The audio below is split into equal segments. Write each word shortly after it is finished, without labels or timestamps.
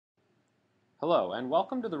Hello, and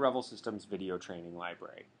welcome to the Revel Systems video training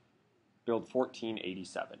library, build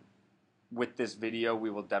 1487. With this video,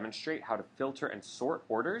 we will demonstrate how to filter and sort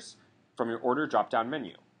orders from your order drop-down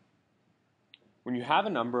menu. When you have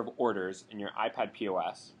a number of orders in your iPad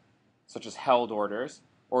POS, such as held orders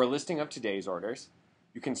or a listing of today's orders,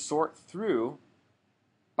 you can sort through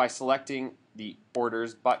by selecting the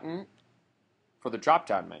Orders button for the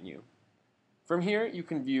drop-down menu. From here, you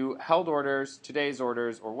can view held orders, today's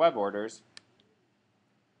orders, or web orders.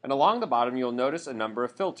 And along the bottom, you'll notice a number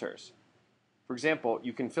of filters. For example,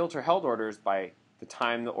 you can filter held orders by the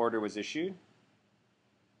time the order was issued,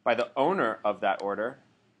 by the owner of that order,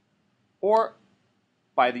 or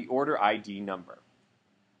by the order ID number.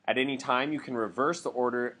 At any time, you can reverse the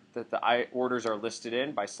order that the orders are listed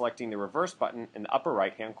in by selecting the reverse button in the upper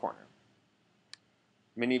right-hand corner.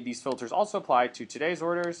 Many of these filters also apply to today's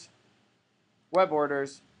orders, web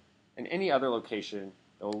orders, and any other location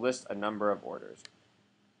that will list a number of orders.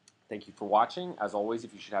 Thank you for watching. As always,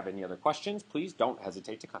 if you should have any other questions, please don't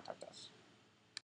hesitate to contact us.